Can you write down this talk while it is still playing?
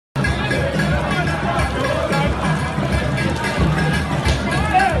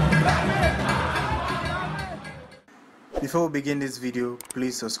Before we begin this video,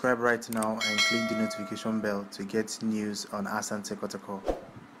 please subscribe right now and click the notification bell to get news on Asante Kotoko.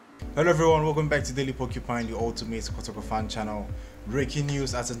 Hello everyone, welcome back to Daily Porcupine, the ultimate Kotoko fan channel. Breaking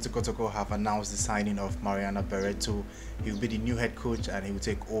news: Asante Kotoko have announced the signing of Mariano Barreto. He will be the new head coach and he will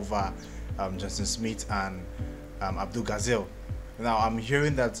take over Johnson Smith and Abdul Ghazel. Now I'm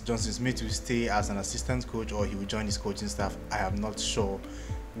hearing that Johnson Smith will stay as an assistant coach or he will join his coaching staff. I am not sure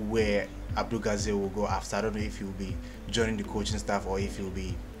where Abdul Ghazel will go after. I don't know if he will be joining the coaching staff or if he will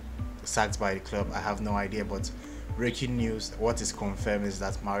be sacked by the club. I have no idea, but breaking news, what is confirmed is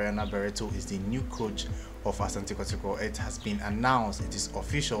that Mariano Barreto is the new coach of Asante Kotoko. It has been announced, it is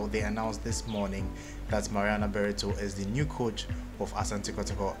official. They announced this morning that Mariano Barreto is the new coach of Asante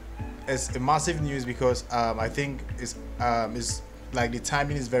Kotoko. It's a massive news because I think it's like the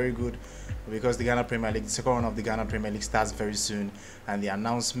timing is very good, because the Ghana Premier League, the second round of the Ghana Premier League starts very soon, and the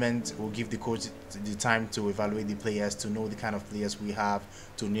announcement will give the coach the time to evaluate the players, to know the kind of players we have,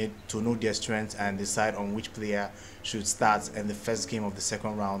 to know their strengths and decide on which player should start in the first game of the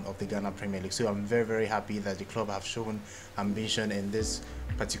second round of the Ghana Premier League. So I'm very happy that the club have shown ambition in this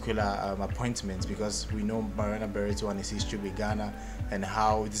particular appointment, because we know Mariano Barreto and his history with Ghana and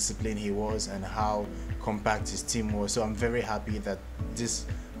how disciplined he was and how compact his team was. So I'm very happy that this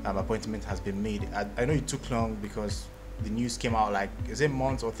appointment has been made. I know it took long because the news came out like, is it a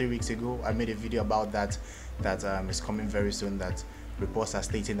month or 3 weeks ago? I made a video about that is coming very soon, that reports are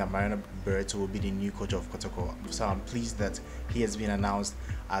stating that Mariano Barreto will be the new coach of Kotoko. So I'm pleased that he has been announced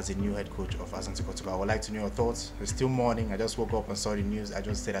as the new head coach of Asante Kotoko. I would like to know your thoughts. It's still morning. I just woke up and saw the news. I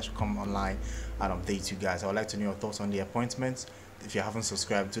just said I should come online and update you guys. I would like to know your thoughts on the appointments. If you haven't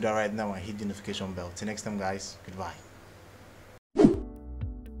subscribed, do that right now and hit the notification bell. Till next time guys, goodbye.